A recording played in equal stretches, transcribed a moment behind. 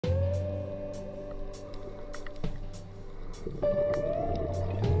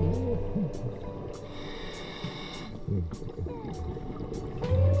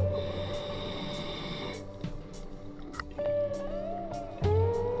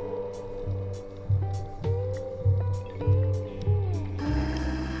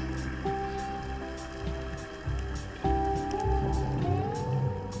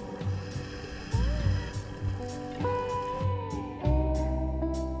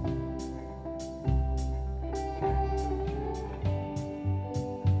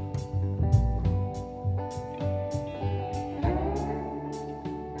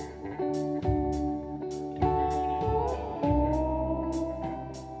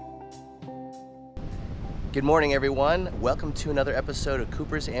Good morning, everyone. Welcome to another episode of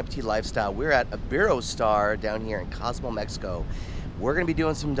Cooper's Amputee Lifestyle. We're at Iberostar down here in Cozumel, Mexico. We're going to be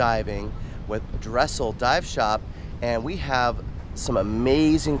doing some diving with Dressel Dive Shop, and we have some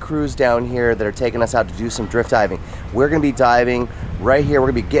amazing crews down here that are taking us out to do some drift diving. We're going to be diving right here.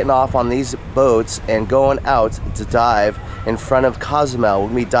 We're going to be getting off on these boats and going out to dive in front of Cozumel. We're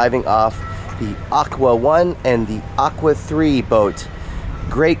going to be diving off the Aqua 1 and the Aqua 3 boat.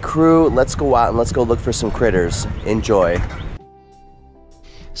 Great crew. Let's go out and let's go look for some critters. Enjoy.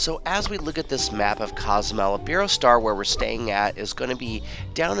 So as we look at this map of Cozumel, Iberostar, where we're staying at, is going to be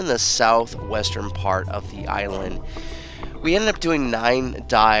down in the southwestern part of the island. We ended up doing 9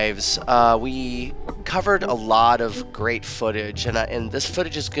 dives. We covered a lot of great footage, and this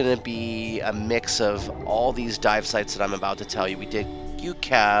footage is going to be a mix of all these dive sites that I'm about to tell you. We did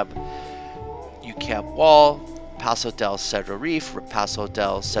UCAB Wall, Paso del Cedro Reef, Paso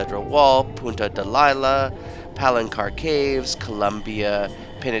del Cedro Wall, Punta de Lila, Palancar Caves, Columbia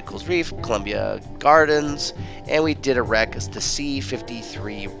Pinnacles Reef, Columbia Gardens, and we did a wreck, the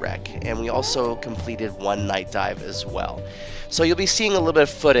C53 wreck, and we also completed one night dive as well. So you'll be seeing a little bit of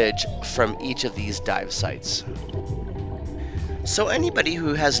footage from each of these dive sites. So anybody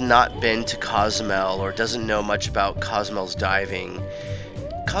who has not been to Cozumel or doesn't know much about Cozumel's diving,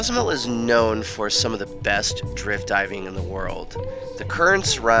 Cozumel is known for some of the best drift diving in the world. The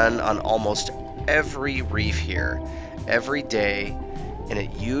currents run on almost every reef here, every day, and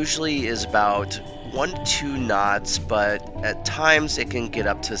it usually is about 1 to 2 knots, but at times it can get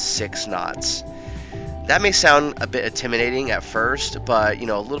up to 6 knots. That may sound a bit intimidating at first, but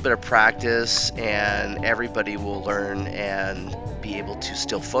a little bit of practice and everybody will learn and be able to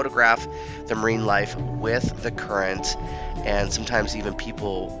still photograph the marine life with the current, and sometimes even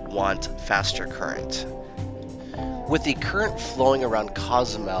people want faster current. With the current flowing around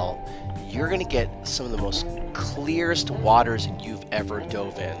Cozumel, you're going to get some of the most clearest waters you've ever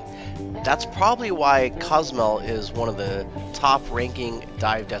dove in. That's probably why Cozumel is one of the top ranking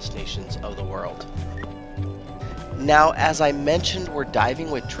dive destinations of the world. Now, as I mentioned, we're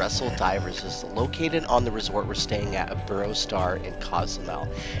diving with Dressel Divers. It's located on the resort we're staying at, Iberostar in Cozumel.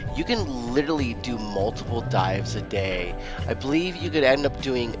 You can literally do multiple dives a day. I believe you could end up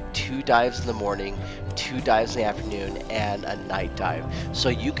doing 2 dives in the morning, 2 dives in the afternoon, and a night dive. So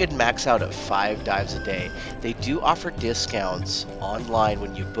you could max out at 5 dives a day. They do offer discounts online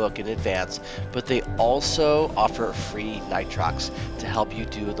when you book in advance, but they also offer free nitrox to help you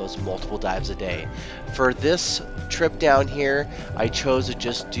do those multiple dives a day. For this trip down here, I chose to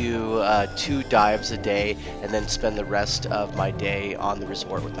just do 2 dives a day and then spend the rest of my day on the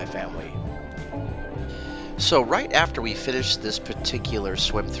resort with my family. So right after we finish this particular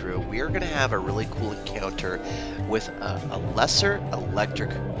swim through, we are going to have a really cool encounter with a lesser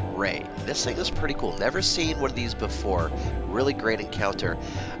electric ray. This thing is pretty cool. Never seen one of these before. Really great encounter.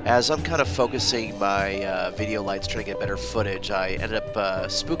 As I'm kind of focusing my video lights trying to get better footage, I ended up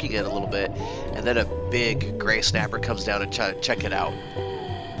spooking it a little bit, and then a big gray snapper comes down and check it out.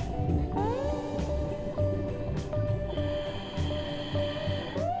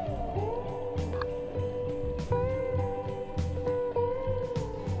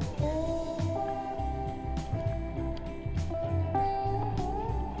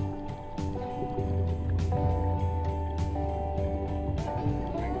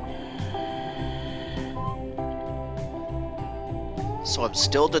 So I'm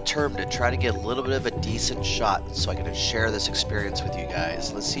still determined to try to get a little bit of a decent shot so I can share this experience with you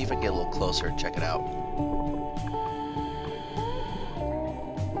guys. Let's see if I can get a little closer and check it out.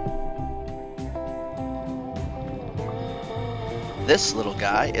 This little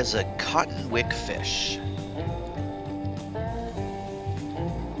guy is a cottonwick fish.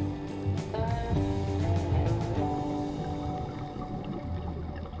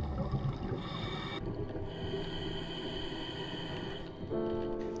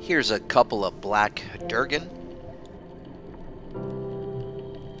 Here's a couple of black durgan.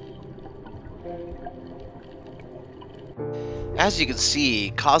 As you can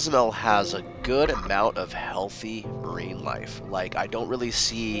see, Cozumel has a good amount of healthy marine life. Like, I don't really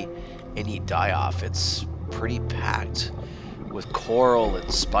see any die-off. It's pretty packed with coral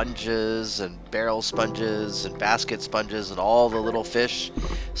and sponges and barrel sponges and basket sponges and all the little fish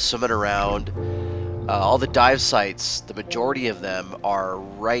swimming around. All the dive sites, the majority of them are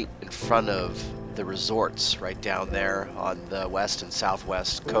right in front of the resorts, right down there on the west and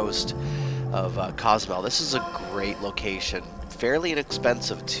southwest coast of Cozumel. This is a great location. Fairly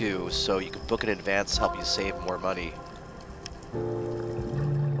inexpensive too, so you can book in advance to help you save more money.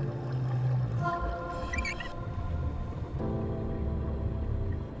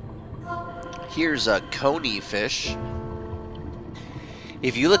 Here's a coney fish.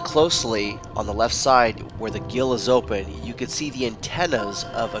 If you look closely on the left side where the gill is open, you can see the antennas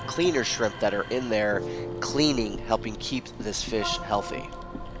of a cleaner shrimp that are in there cleaning, helping keep this fish healthy.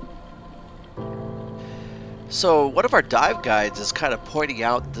 So one of our dive guides is kind of pointing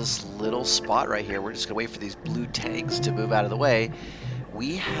out this little spot right here. We're just gonna wait for these blue tanks to move out of the way.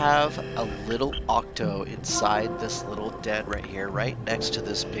 We have a little octo inside this little den right here, right next to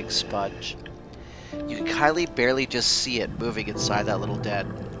this big sponge. You can kindly barely just see it moving inside that little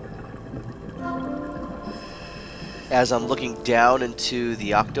den. As I'm looking down into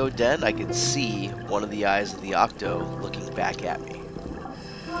the octo den, I can see one of the eyes of the octo looking back at me.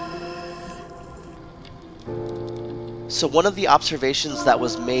 So one of the observations that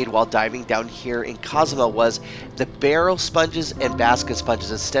was made while diving down here in Cozumel was the barrel sponges and basket sponges,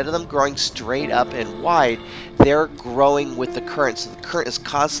 instead of them growing straight up and wide, they're growing with the current. So the current is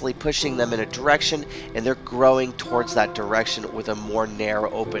constantly pushing them in a direction, and they're growing towards that direction with a more narrow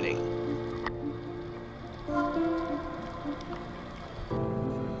opening.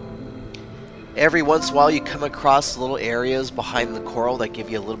 Every once in a while you come across little areas behind the coral that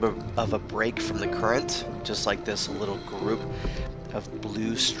give you a little bit of a break from the current, just like this little group of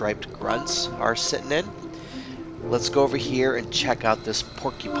blue striped grunts are sitting in. Let's go over here and check out this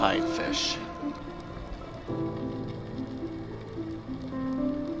porcupine fish.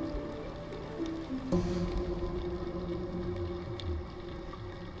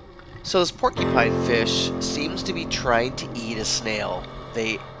 So this porcupine fish seems to be trying to eat a snail.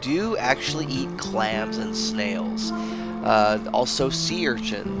 They do actually eat clams and snails, also sea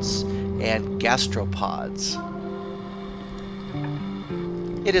urchins and gastropods.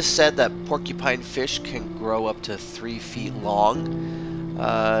 It is said that porcupine fish can grow up to 3 feet long.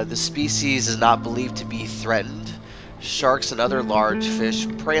 The species is not believed to be threatened. Sharks and other large fish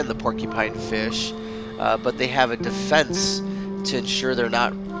prey on the porcupine fish, but they have a defense to ensure they're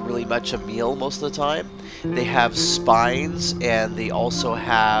not really much a meal most of the time. They have spines, and they also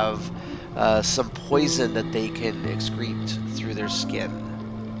have some poison that they can excrete through their skin.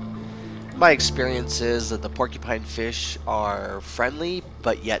 My experience is that the porcupine fish are friendly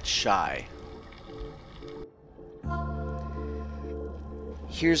but yet shy.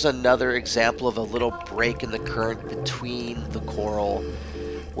 Here's another example of a little break in the current between the coral,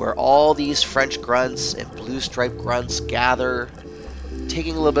 where all these French grunts and blue striped grunts gather,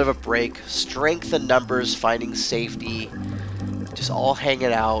 taking a little bit of a break, strength in numbers, finding safety, just all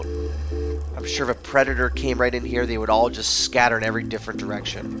hanging out. I'm sure if a predator came right in here, they would all just scatter in every different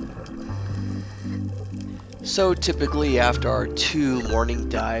direction. So typically after our 2 morning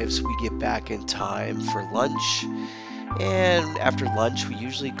dives, we get back in time for lunch. And after lunch, we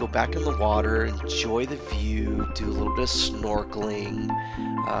usually go back in the water, enjoy the view, do a little bit of snorkeling,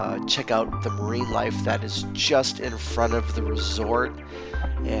 check out the marine life that is just in front of the resort.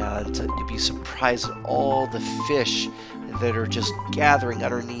 And you'd be surprised at all the fish that are just gathering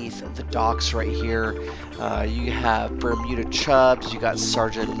underneath the docks right here. You have Bermuda chubs, you got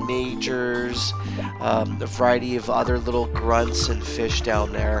Sergeant Majors, a variety of other little grunts and fish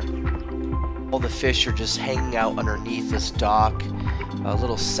down there. All the fish are just hanging out underneath this dock. A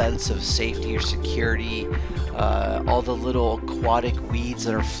little sense of safety or security. All the little aquatic weeds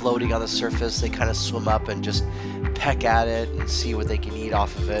that are floating on the surface, they kind of swim up and just peck at it and see what they can eat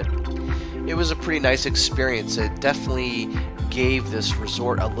off of it. It was a pretty nice experience. It definitely gave this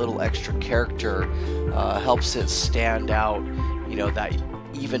resort a little extra character, helps it stand out, you know, that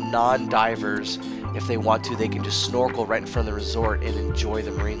even non-divers, if they want to, they can just snorkel right in front of the resort and enjoy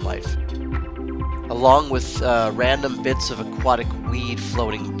the marine life. Along with random bits of aquatic weed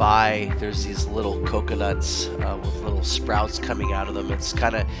floating by, there's these little coconuts with little sprouts coming out of them. It's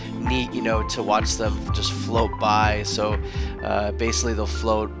kind of neat, you know, to watch them just float by. So basically they'll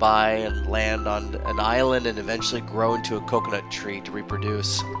float by and land on an island and eventually grow into a coconut tree to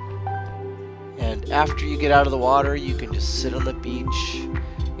reproduce. And after you get out of the water, you can just sit on the beach,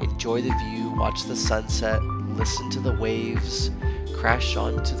 enjoy the view, watch the sunset, listen to the waves crash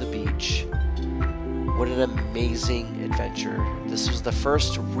onto the beach. What an amazing adventure. This was the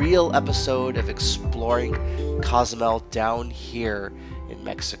first real episode of exploring Cozumel down here in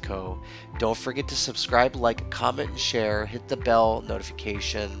Mexico. Don't forget to subscribe, like, comment, and share. Hit the bell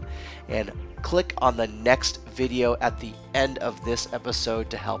notification and click on the next video at the end of this episode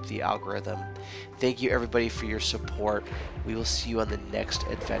to help the algorithm. Thank you everybody for your support. We will see you on the next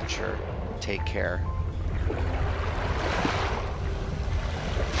adventure. Take care.